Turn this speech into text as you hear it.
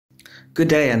Good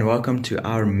day and welcome to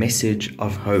our message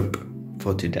of hope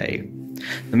for today.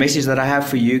 The message that I have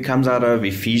for you comes out of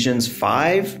Ephesians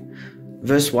 5,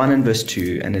 verse 1 and verse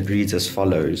 2, and it reads as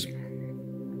follows.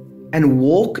 And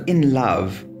walk in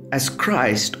love as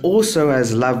Christ also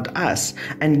has loved us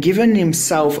and given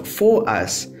himself for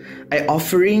us, an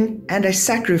offering and a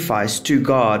sacrifice to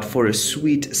God for a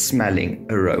sweet-smelling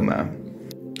aroma.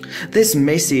 This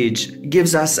message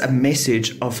gives us a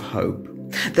message of hope.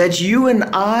 That you and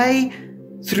I,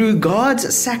 through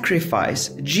God's sacrifice,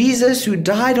 Jesus who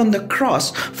died on the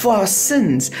cross for our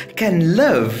sins, can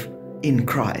live in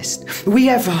Christ. We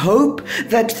have hope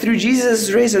that through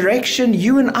Jesus' resurrection,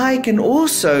 you and I can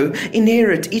also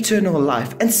inherit eternal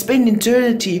life and spend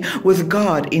eternity with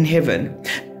God in heaven.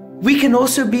 We can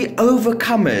also be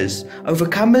overcomers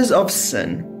of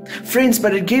sin. Friends,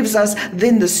 but it gives us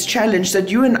then this challenge that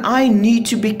you and I need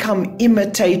to become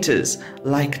imitators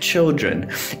like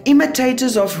children.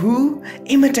 Imitators of who?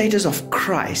 Imitators of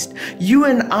Christ. You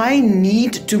and I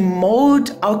need to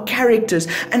mold our characters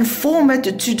and form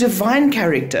it to divine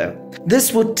character.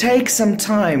 This will take some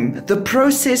time. The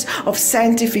process of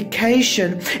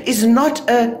sanctification is not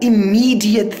an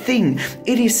immediate thing.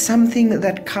 It is something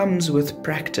that comes with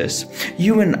practice.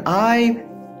 You and I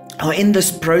are in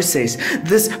this process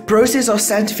of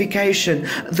sanctification,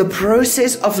 the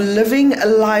process of living a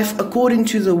life according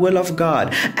to the will of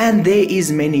God. And there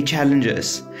is many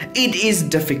challenges. It is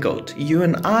difficult. You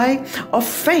and I are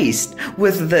faced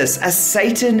with this as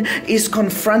Satan is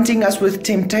confronting us with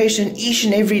temptation each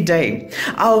and every day.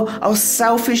 Our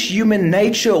selfish human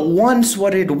nature wants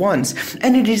what it wants,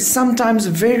 and it is sometimes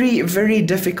very, very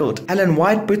difficult. Ellen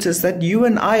White puts us that you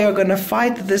and I are going to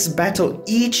fight this battle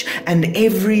each and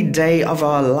every day of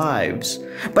our lives.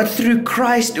 But through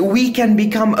Christ, we can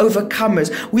become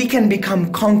overcomers. We can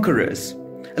become conquerors.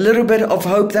 A little bit of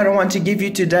hope that I want to give you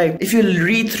today. If you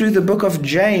read through the book of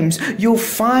James, you'll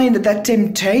find that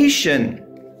temptation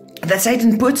that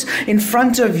Satan puts in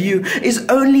front of you is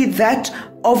only that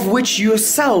of which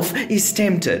yourself is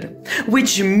tempted.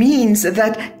 Which means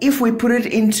that if we put it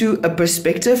into a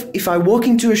perspective, if I walk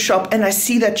into a shop and I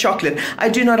see that chocolate, I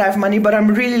do not have money, but I'm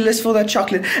really list for that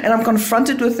chocolate, and I'm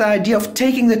confronted with the idea of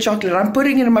taking the chocolate, I'm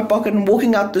putting it in my pocket and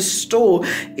walking out the store,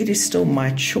 it is still my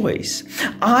choice.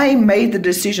 I made the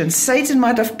decision. Satan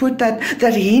might have put that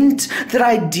hint, that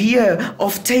idea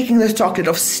of taking the chocolate,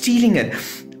 of stealing it,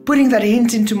 putting that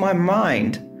hint into my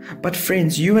mind. But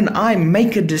friends, you and I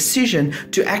make a decision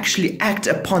to actually act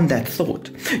upon that thought.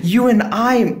 You and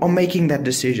I are making that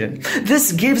decision.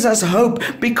 This gives us hope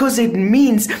because it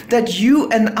means that you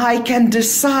and I can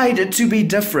decide to be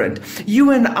different.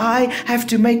 You and I have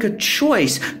to make a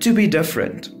choice to be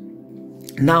different.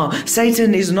 Now,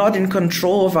 Satan is not in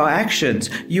control of our actions.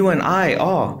 You and I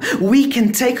are. We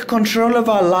can take control of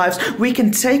our lives. We can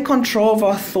take control of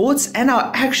our thoughts and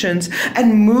our actions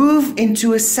and move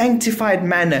into a sanctified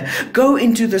manner. Go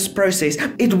into this process.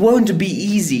 It won't be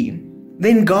easy.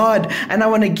 Then God, and I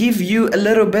want to give you a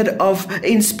little bit of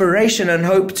inspiration and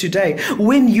hope today.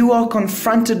 When you are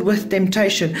confronted with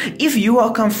temptation, if you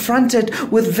are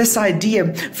confronted with this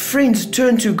idea, friends,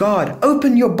 turn to God.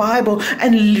 Open your Bible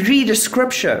and read a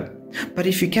scripture. But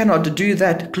if you cannot do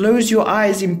that, close your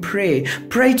eyes in prayer.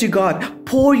 Pray to God.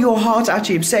 Pour your heart out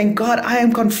to Him, saying, God, I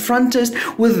am confronted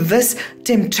with this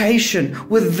temptation,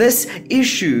 with this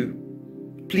issue.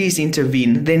 Please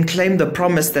intervene. Then claim the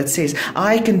promise that says,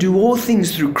 I can do all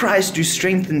things through Christ who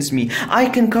strengthens me. I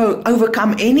can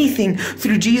overcome anything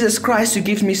through Jesus Christ who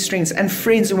gives me strength. And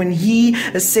friends, when He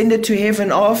ascended to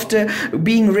heaven after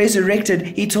being resurrected,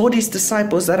 He told His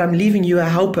disciples that I'm leaving you a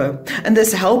helper. And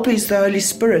this helper is the Holy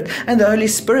Spirit. And the Holy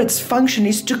Spirit's function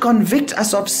is to convict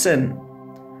us of sin.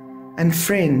 And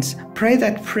friends, pray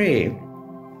that prayer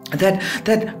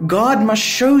that God must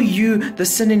show you the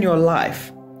sin in your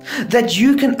life, that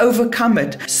you can overcome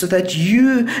it so that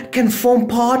you can form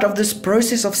part of this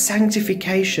process of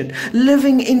sanctification,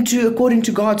 living according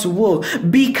to God's will,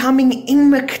 becoming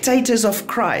imitators of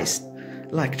Christ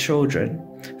like children.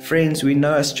 Friends, we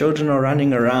know as children are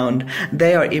running around,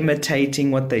 they are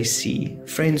imitating what they see.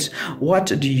 Friends, what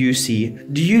do you see?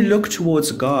 Do you look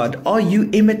towards God? Are you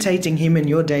imitating Him in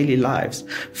your daily lives?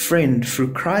 Friend,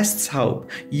 through Christ's help,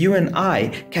 you and I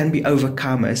can be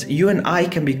overcomers. You and I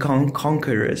can become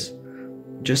conquerors,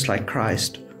 just like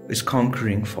Christ is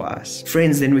conquering for us.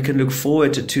 Friends, then we can look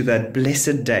forward to that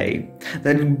blessed day,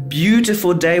 that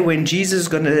beautiful day when Jesus is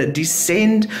going to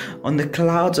descend on the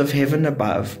clouds of heaven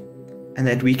above, and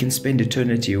that we can spend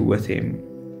eternity with Him.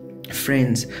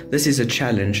 Friends, this is a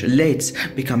challenge. Let's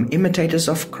become imitators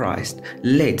of Christ.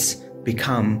 Let's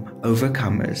become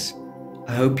overcomers.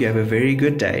 I hope you have a very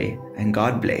good day, and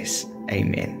God bless.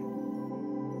 Amen.